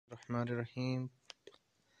बिस्मिल्लाहिर्रहमानिर्रहीम।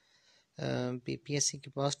 पीपीएससी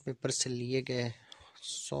के past paper से लिए गए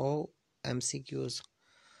 100 एमसीक्यूज़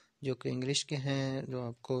जो कि इंग्लिश के हैं, जो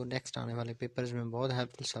आपको नेक्स्ट आने वाले पेपर्स में बहुत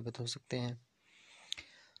हेल्पफुल साबित हो सकते हैं।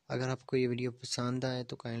 अगर आपको ये वीडियो पसंद आए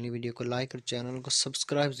तो काइंडली वीडियो को लाइक और चैनल को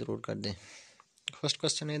सब्सक्राइब ज़रूर कर दें। फर्स्ट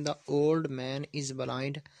क्वेश्चन है the old man is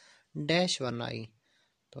blind dash one आई।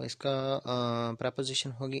 तो इसका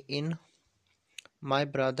प्रपोजिशन होगी इन। My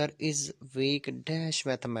brother is week dash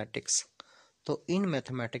mathematics. तो इन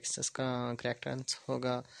मैथमेटिक्स इसका करेक्ट आंसर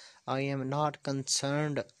होगा I am not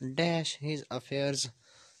concerned dash his affairs.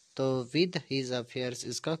 तो विद हिज अफेयर्स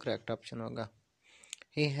इसका करेक्ट ऑप्शन होगा।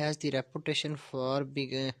 He has the reputation for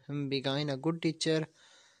बिगाइन a good teacher.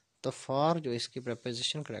 तो for जो इसकी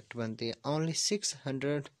preposition correct बनती है। Only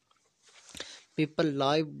 600 people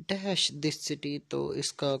live dash this city. तो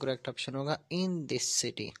इसका करेक्ट ऑप्शन होगा in this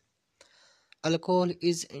city. Alcohol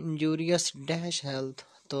is injurious dash health.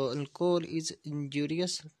 तो alcohol is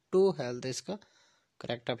injurious to health इसका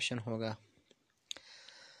करेक्ट ऑप्शन होगा।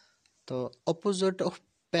 तो अपोजिट ऑफ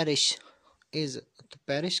पेरिश इज। तो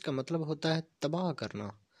पेरिश का मतलब होता है तबाह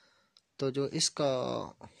करना। तो जो इसका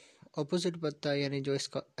अपोजिट बनता है यानी जो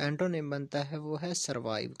इसका एंटोनिम बनता है वो है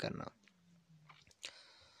सरवाइव करना।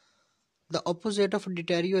 The opposite of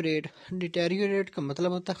deteriorate. Deteriorate का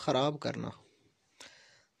मतलब होता है ख़राब करना।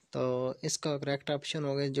 तो इसका करेक्ट ऑप्शन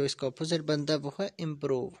होगा जो इसका अपोजिट बनता है वो है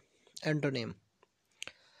improve, antonym.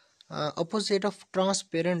 Opposite of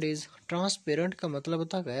transparent is. Transparent का मतलब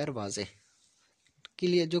होता है गैर वाज़े,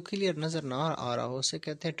 क्लियर, जो क्लियर नज़र ना आ रहा हो उसे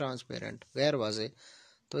कहते हैं ट्रांसपेरेंट, गैर वाज़े।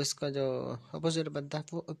 तो इसका जो अपोजिट बनता है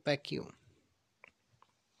वो ओपेक्यू।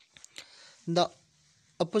 The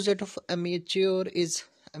opposite of amateur is.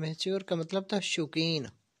 Amateur का मतलब था शौकीन।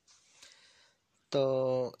 तो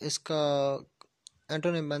इसका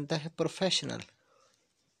एंटोनिम बनता है प्रोफेशनल।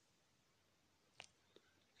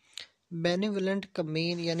 बेनिवोलेंट का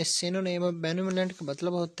मीन यानी सिनोनिम ऑफ बेनिवोलेंट का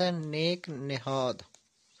मतलब होता है नेक नेहाद।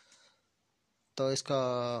 तो इसका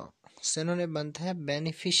सिनोनिम बनता है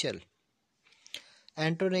बेनिफिशियल।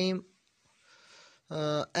 एंटोनिम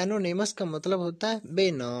एनोनिमस का मतलब होता है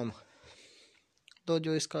बेनाम। तो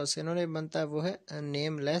जो इसका सिनोनिम बनता है वो है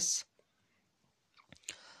nameless.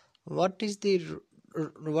 What is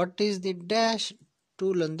the dash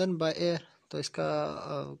to London by air. तो इसका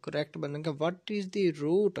करेक्ट बनेगा what is the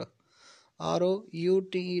root,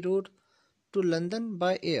 ROUTE, root two London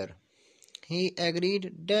by air. He agreed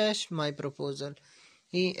dash my proposal.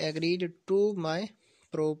 He agreed to my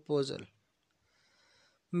proposal.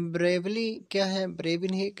 Bravely क्या है?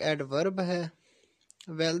 Bravely एक adverb है।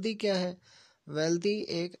 Wealthy क्या है? Wealthy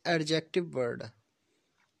एक एडजेक्टिव वर्ड है।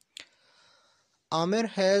 Aamir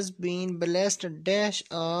has been blessed dash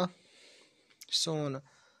a सोन।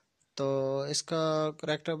 तो इसका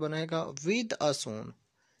करेक्टर बनेगा with a Son.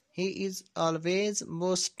 He is always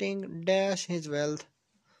boasting dash his wealth.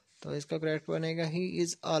 तो इसका करेक्ट बनेगा he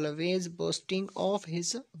is always boasting of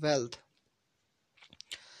his wealth.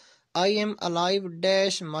 I am alive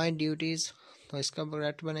dash my duties. तो इसका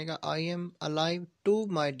correct बनेगा I am alive to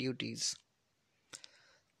my duties.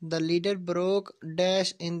 The leader broke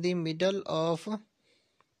dash in the middle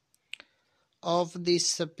of the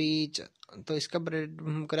speech. तो इसका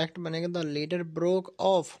correct बनेगा the leader broke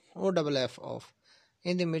of OFF of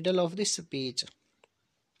in the middle of the speech.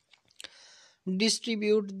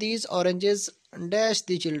 Distribute these oranges dash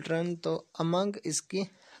the children. तो among इसकी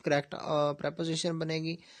correct preposition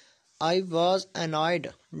बनेगी I was annoyed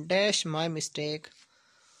dash my mistake.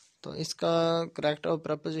 तो इसका correct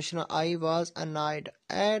preposition I was annoyed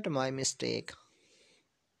at my mistake.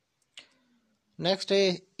 Next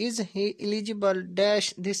है is he eligible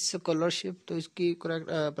dash this scholarship. तो इसकी correct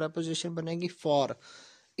preposition बनेगी for.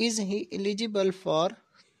 Is he eligible for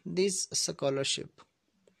this scholarship.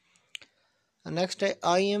 Next है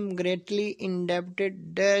I am greatly indebted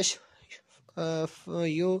dash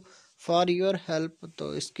you for your help.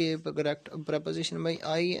 तो इसके correct preposition by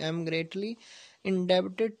I am greatly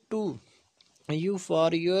indebted to you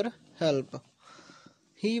for your help.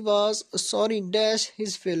 He was sorry dash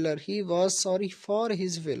his failure. He was sorry for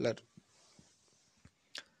his failure.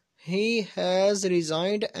 He has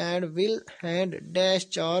resigned and will hand dash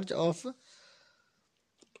charge of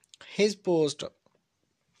his post.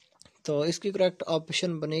 तो इसकी correct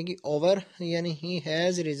option बनेगी over यानी he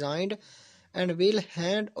has resigned and will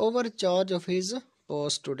hand over charge of his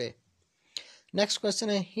post today. Next question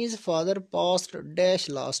है his father passed dash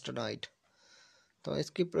last night. तो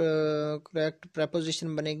इसकी correct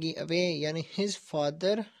preposition बनेगी away यानी his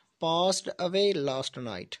father passed away last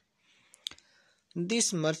night.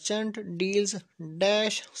 This merchant deals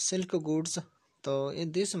dash silk goods. तो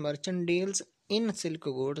this merchant deals in silk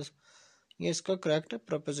goods, ये इसका correct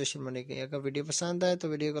preposition बनेगी। अगर वीडियो पसंद आए तो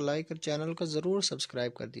वीडियो को लाइक और चैनल को ज़रूर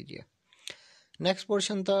सब्सक्राइब कर दीजिए। नेक्स्ट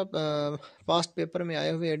पोर्शन था पास्ट पेपर में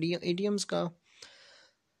आए हुए इडियम्स का।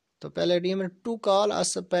 तो पहले इडियम है टू कॉल अ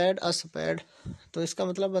स्पैड, तो इसका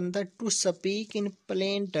मतलब बनता है to speak in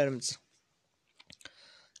plane terms.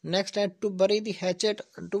 Next है to bury the hatchet,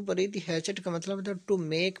 to bury the hatchet का मतलब होता है टू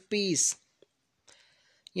मेक पीस।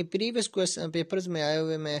 ये प्रीवियस क्वेश्चन पेपर्स में आए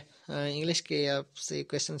हुए मैं इंग्लिश के आपसे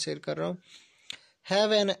क्वेश्चन शेयर कर रहा हूँ।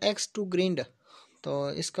 Have an x to grind,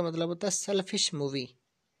 तो इसका मतलब होता है सेल्फिश मूवी।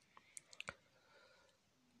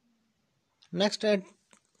 नेक्स्ट है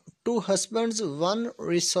टू हस्बैंड्स वन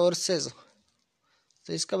रिसोर्सेज,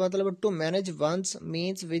 तो इसका मतलब to manage once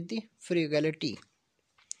means with the फ्रूगैलिटी।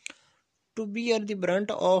 To bear the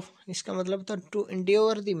Brunt of, इसका मतलब था to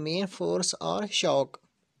endure the main force और शॉक।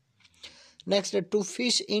 नेक्स्ट है to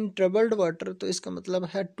fish in troubled water, तो इसका मतलब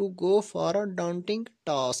है to go for a daunting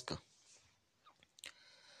task.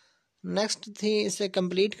 Next थी, इसे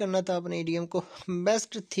कंप्लीट करना था अपने इडियम को,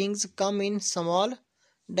 best things come in small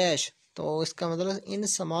dash, तो इसका मतलब इन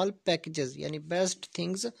स्मॉल पैकेजेस, यानी best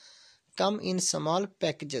things come in small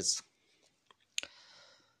packages.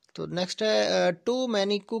 तो नेक्स्ट है to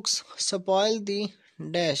many कुक्स spoil the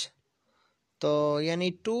dash, तो यानी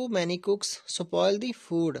to many कुक्स spoil the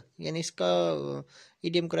food, यानी इसका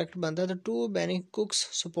इडियम करेक्ट बनता है तो to many कुक्स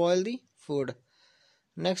spoil the food.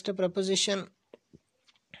 Next preposition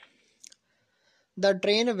the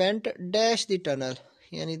train went dash the tunnel,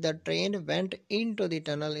 यानी the train went into the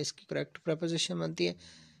tunnel, इसकी correct preposition बनती है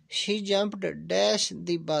she jumped dash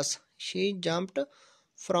the bus, she jumped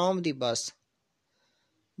from the bus.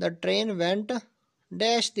 The train went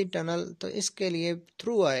dash the tunnel, तो इसके लिए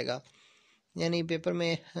through आएगा, यानी paper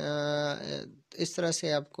में इस तरह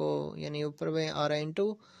से आपको, यानी ऊपर में आ रहा है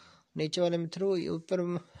इंटू, नीचे वाले में थ्रू, ऊपर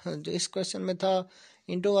जो इस क्वेश्चन में था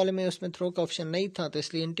इंटू वाले में उसमें थ्रो का ऑप्शन नहीं था तो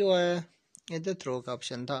इसलिए इंटू आया, इधर थ्रो का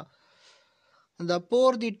ऑप्शन था। The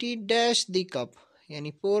pour the T dash the cup,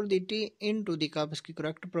 यानी पोर the T into the cup, इसकी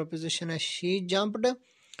करेक्ट प्रोपोजिशन है she jumped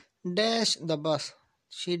dash the bus,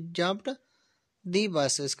 she jumped the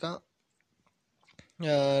bus, इसका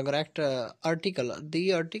करेक्ट आर्टिकल दी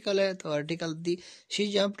आर्टिकल है तो आर्टिकल दी, शी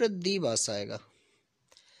जंप्ड दी बस आएगा।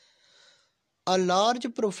 A large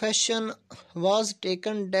profession was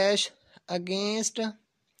taken dash against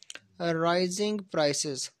rising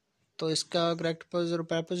prices, तो इसका correct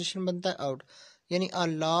preposition बनता है आउट, यानी a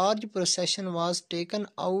large procession was taken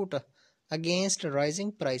out against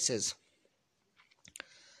rising prices.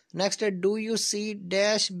 Next है do you C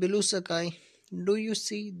dash blue sky, do you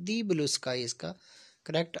see the blue sky, इसका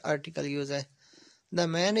correct article use है। The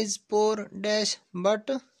man is pour dash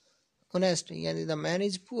but honest, यानी the man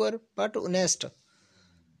is poor but honest,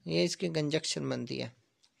 ये इसकी conjunction बनती है।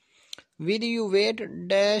 Will you wait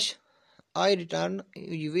dash I return,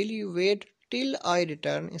 will you wait till I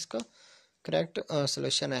return, इसका correct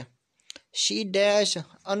solution है she dash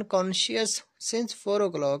unconscious since 4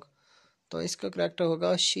 o'clock, तो इसका correct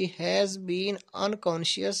होगा she has been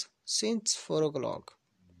unconscious since 4 o'clock।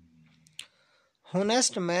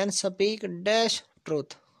 Honest man speak dash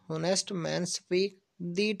truth, honest man speak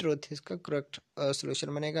the truth, इसका correct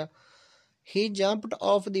solution बनेगा ही jumped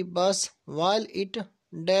of the bus while it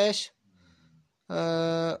dash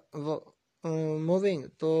moving,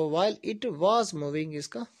 तो while it was moving,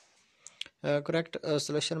 इसका correct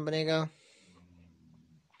solution बनेगा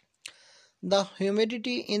the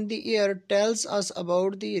humidity in the air tells us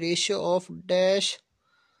about the ratio of dash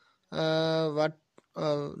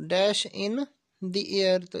dash in the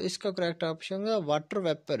air, तो इसका correct option होगा water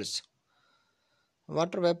vapours,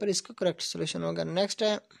 water vapour इसका correct solution होगा। Next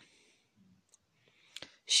है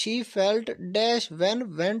she felt dash when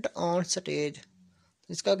went on stage,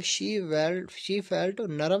 इसका she felt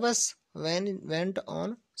nervous when went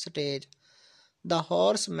on stage. The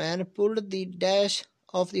horse man pulled the dash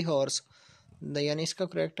of the horse, यानी इसका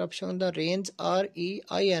correct option the range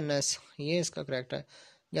REINS, ये इसका correct है,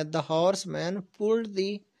 या the horse man pulled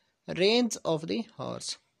the range of the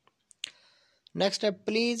horse. Next है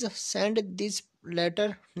please send this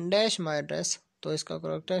letter dash my address, तो इसका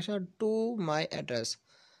correct है टू माई एड्रेस।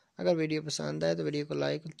 अगर वीडियो पसंद आए तो वीडियो को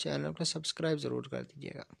लाइक और चैनल को सब्सक्राइब ज़रूर कर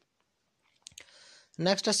दीजिएगा।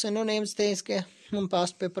 नेक्स्ट सिनोनिम्स थे इसके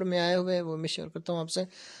पास्ट पेपर में आए हुए, वो मैं शेयर करता हूँ आपसे।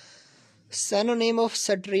 सिनोनिम ऑफ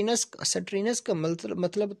सटरीनस, सटरीनस का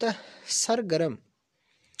मतलब होता है सरगर्म,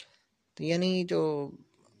 तो यानी जो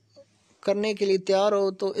करने के लिए तैयार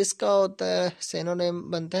हो, तो इसका होता है सिनोनिम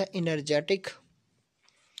बनता है एनर्जेटिक।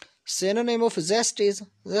 सिनोनिम ऑफ जेस्ट इज,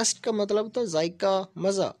 जेस्ट का मतलब होता है जायका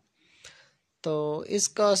मज़ा, तो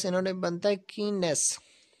इसका सिनोनिम बनता है कीननेस।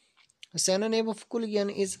 सिनोनिम ऑफ कुलियन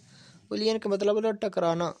इज, कुलियन का मतलब होता है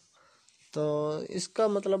टकराना, तो इसका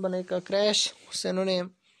मतलब बनेगा crash. Synonym,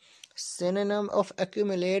 synonym of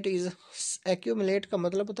accumulate is, accumulate का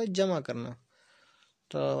मतलब होता है जमा करना,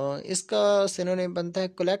 तो इसका सिनोनिम बनता है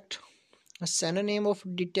collect. Synonym of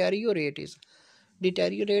deteriorate is,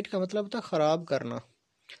 deteriorate का मतलब होता है ख़राब करना,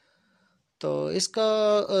 तो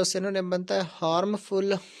इसका सिनोनिम बनता है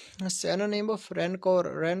हार्मफुल। सिनोनिम ऑफ रैनकोर,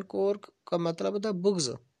 रैनकोर का मतलब होता है बुग्ज,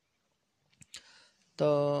 तो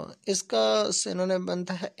इसका सिनोनिम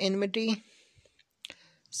बनता है enmity.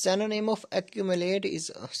 Synonym of accumulate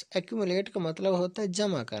is, accumulate का मतलब होता है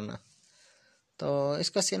जमा करना, तो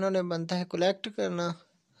इसका सिनोनिम बनता है कलेक्ट करना।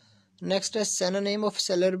 नेक्स्ट है सिनोनिम ऑफ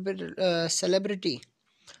सेलिब्रिटी,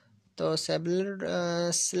 तो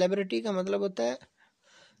सेलिब्रिटी का मतलब होता है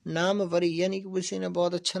नामवरी, यानी कि किसी ने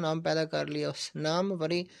बहुत अच्छा नाम पैदा कर लिया,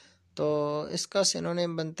 नामवरी, तो इसका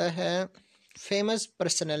सिनोनिम बनता है famous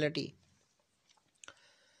personality.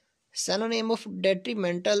 Synonym of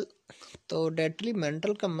detrimental, तो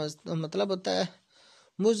डेट्रीमेंटल का मतलब होता है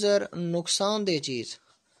मुज़र, नुकसानदेह चीज़,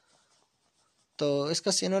 तो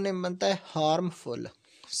इसका सिनोनिम बनता है हार्मफुल।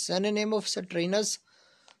 सिनोनिम ऑफ स्ट्रेनस,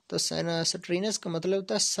 तो स्ट्रेनस का मतलब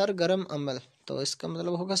होता है सरगर्म अमल, तो इसका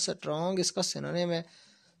मतलब होगा स्ट्रॉन्ग, इसका सिनोनिम है।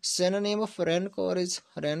 सिनोनिम ऑफ रैनकोर इज,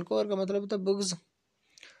 रैनकोर का मतलब होता है बुग्ज,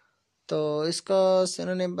 तो इसका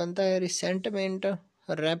सिनोनिम बनता है रिसेंटमेंट।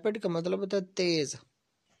 रैपिड का मतलब होता है तेज,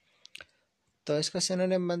 तो इसका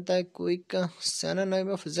सिनोनिम बनता है क्विक। सिनोनिम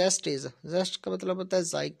ऑफ जेस्ट इज, जेस्ट का मतलब होता है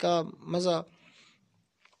जायका, मज़ा,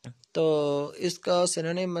 तो इसका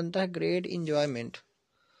सिनोनिम बनता है great enjoyment.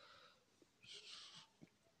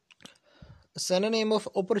 Synonym of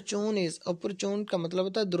ऑपर्चून is, ऑपर्चून का मतलब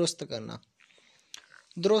होता है दुरुस्त करना,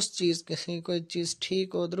 दुरुस्त चीज़, किसी कोई चीज़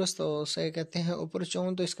ठीक हो, दुरुस्त हो, उसे कहते हैं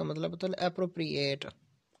ऑपर्चून, तो इसका मतलब होता है एप्रोप्रिएट।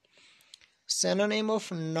 सिनोनिम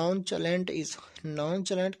ऑफ नॉनचलेंट इज,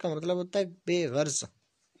 नॉनचलेंट का मतलब होता है बेगर्ज,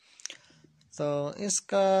 तो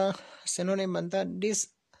इसका सिनोनिम बनता है डिस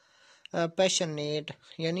पैशनेट,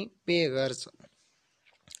 यानी बेगर्ज।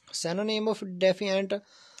 सिनोनिम ऑफ डेफिएंट,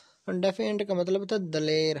 डेफिएंट का मतलब होता है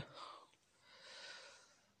दलेर,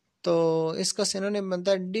 तो इसका सिनोनिम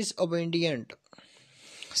बनता है डिसओबीडिएंट।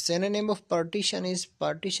 Synonym of partition is,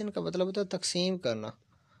 partition का मतलब होता है तकसीम करना,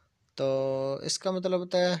 तो इसका मतलब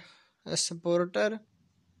होता है सपोर्टर।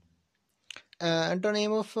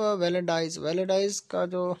 एंटोनिम ऑफ वैलिडाइज, वैलिडाइज का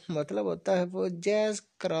जो मतलब होता है वो जायज़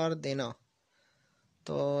करार देना,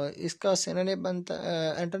 तो इसका सिनोनिम बनता,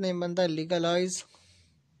 एंटोनिम बनता है legalise.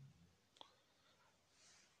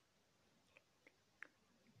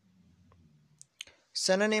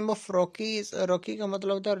 Synonym of Rocky, Rocky का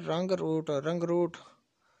मतलब होता है रंग रूट, रंग रूट,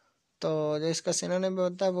 तो जो इसका सिनोनिम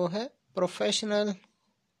होता है वो है professional.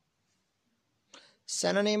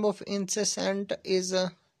 Synonym of incessant is,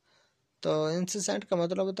 तो इंसेसेंट का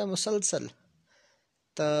मतलब होता है मुसलसल,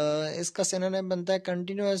 तो इसका सिनोनिम बनता है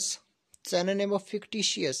continuous. Synonym of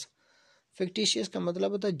fictitious, fictitious का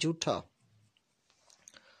मतलब होता है झूठा,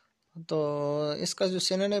 तो इसका जो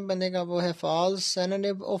सिनोनिम बनेगा वो है फॉल्स।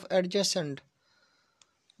 सिनोनिम ऑफ एडजेसेंट,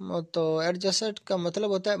 तो एडजेसेंट का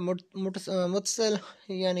मतलब होता है मुतसिल,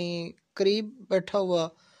 यानी करीब बैठा हुआ,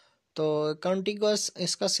 तो कॉन्टिगुअस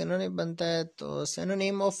इसका सिनोनिम बनता है। तो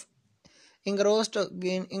सिनोनिम ऑफ इंग्रोस्ड,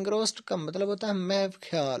 इंग्रोस्ड का मतलब होता है महव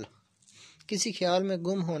ख्याल, किसी ख्याल में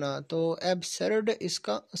गुम होना, तो एब्सर्ड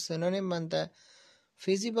इसका सिनोनिम बनता है।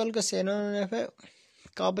 फिजिबल का सिनोनिम है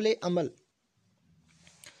काबिल अमल,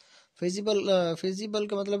 फिजिबल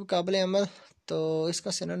का मतलब काबिल अमल, तो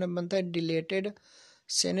इसका सिनोनिम बनता है deleted.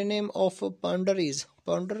 Synonym of ponder is,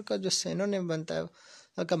 ponder का जो सिनोनिम बनता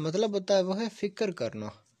है का मतलब होता है वो है फिक्र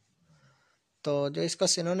करना, तो जो इसका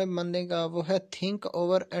सिनोनिम बनेगा वो है think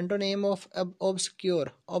over. Antonym of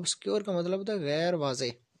obscure, obscure का मतलब होता है गैर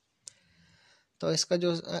वाज़ेह, तो इसका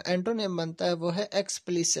जो एंटोनिम बनता है वो है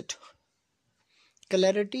एक्सप्लिसिट।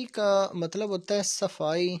 क्लैरिटी का मतलब होता है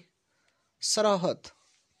सफाई, सराहत,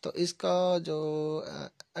 तो इसका जो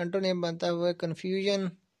एंटोनिम बनता है वो है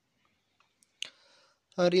कन्फ्यूजन।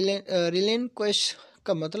 रिलिंक्विश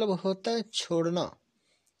का मतलब होता है छोड़ना,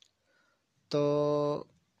 तो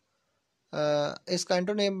इसका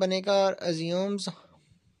एंटोनिम बनेगा assumes.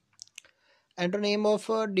 Antonym of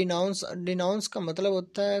denounce, denounce का मतलब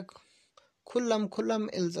होता है खुल्लम खुल्ला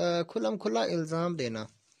इल्ज़ाम देना,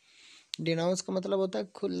 डिनाउंस का मतलब होता है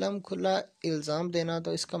खुल्लम खुल्ला इल्ज़ाम देना,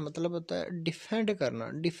 तो इसका मतलब होता है डिफेंड करना,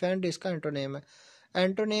 डिफेंड इसका एंटोनिम है।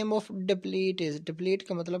 Antonym of deplete is, deplete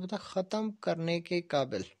का मतलब होता है ख़त्म करने के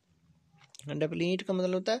काबिल, डिप्लीट का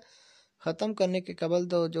मतलब होता है ख़त्म करने के काबिल,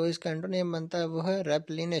 तो जो इसका एंटोनिम बनता है वो है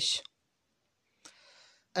रेप्लिनिश।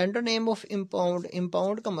 एंटोनिम ऑफ इम्पाउंड,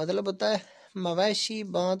 इम्पाउंड का मतलब होता है मवेशी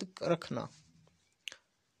बांध रखना,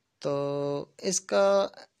 तो इसका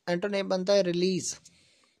एंटोनिम बनता है रिलीज।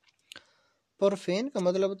 प्रोफेन का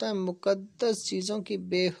मतलब होता है मुकद्दस चीज़ों की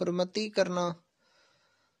बेहुरमती करना,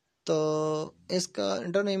 तो इसका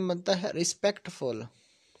एंटोनिम बनता है रिस्पेक्टफुल।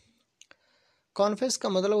 कॉन्फेस का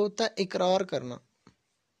मतलब होता है इकरार करना,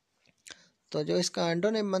 तो जो इसका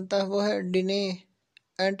एंटोनिम बनता है वो है डिने।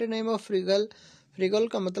 एंटोनिम ऑफ फ्रीगल, फ्रीगल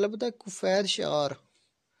का मतलब होता है कुफैद शार,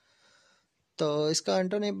 तो इसका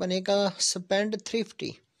एंटोनिम बनेगा स्पेंड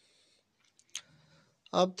थ्रिफ्टी।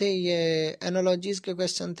 अब थे ये एनालॉजीज के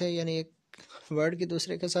क्वेश्चन थे, यानी एक वर्ड की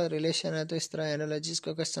दूसरे के साथ रिलेशन है तो इस तरह एनालॉजीज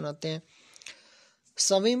के क्वेश्चन आते हैं।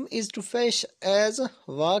 Swim is to fish edge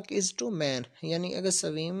walk is to man, यानी अगर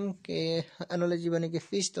स्विम के एनालॉजी बनेगी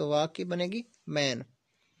फिश तो वॉक की बनेगी man.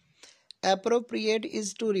 Appropriate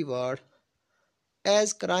is to reward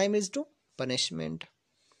as crime is to punishment.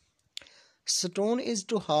 Stone is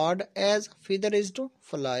to hard as feather is to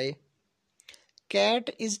fly.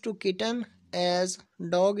 Cat is to kitten as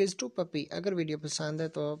dog is to puppy. अगर video पसंद है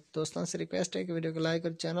तो दोस्तों से request है कि वीडियो को like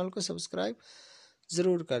और चैनल को सब्सक्राइब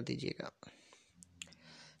ज़रूर कर दीजिएगा।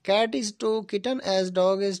 Cat is to kitten as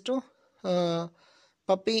dog is to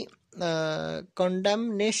puppy.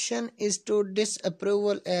 condemnation is to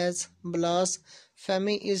disapproval as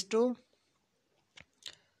blasphemy is to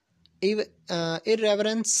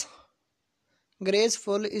irreverence.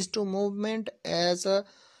 Graceful is to movement as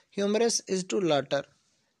humorous is to laughter.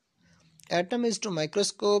 Atom is to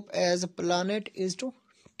microscope as planet is to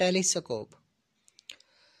telescope.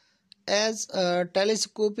 As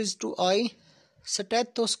telescope is to eye,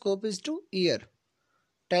 stethoscope is to ear.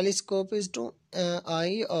 Telescope is to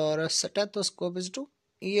eye or stethoscope is to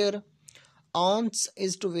ear. Ounce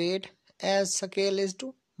is to weight as scale is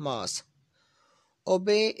to mass.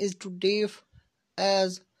 Obey is to deaf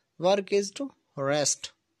as work is to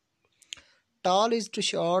rest. Tall is to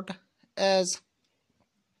short as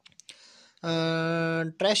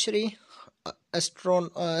treasury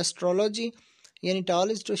astrology, यानी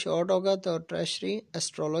tall is to short होगा तो treasury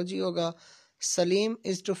astrology होगा। Salim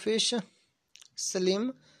is to fish,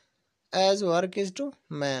 Salim as work is to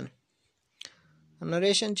man.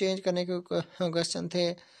 Narration change करने के question थे।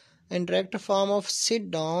 Interact form of sit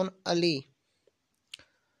down Ali,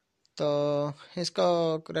 तो इसका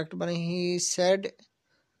correct बने ही सेड,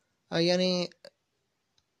 यानी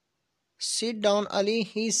sit down Ali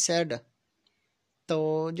he said,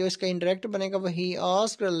 तो जो इसका इंडायरेक्ट बनेगा वो he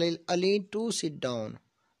asked Ali to sit down.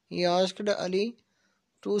 He asked Ali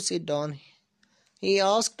to sit down. He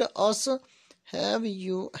asked us have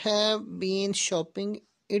been shopping,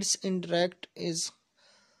 it's indirect is.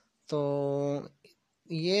 तो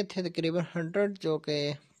ये थे तकरीबन 100 जो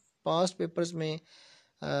कि पास्ट पेपर्स में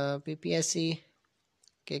पीपीएससी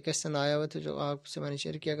के क्वेश्चन आया हुए थे जो आपसे मैंने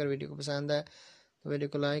शेयर किया। अगर वीडियो को पसंद आए तो वीडियो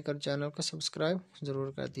को लाइक और चैनल को सब्सक्राइब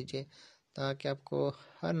ज़रूर कर दीजिए ताकि आपको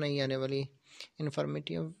हर नई आने वाली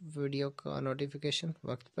इन्फॉर्मेटिव वीडियो का नोटिफिकेशन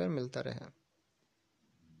वक्त पर मिलता रहे।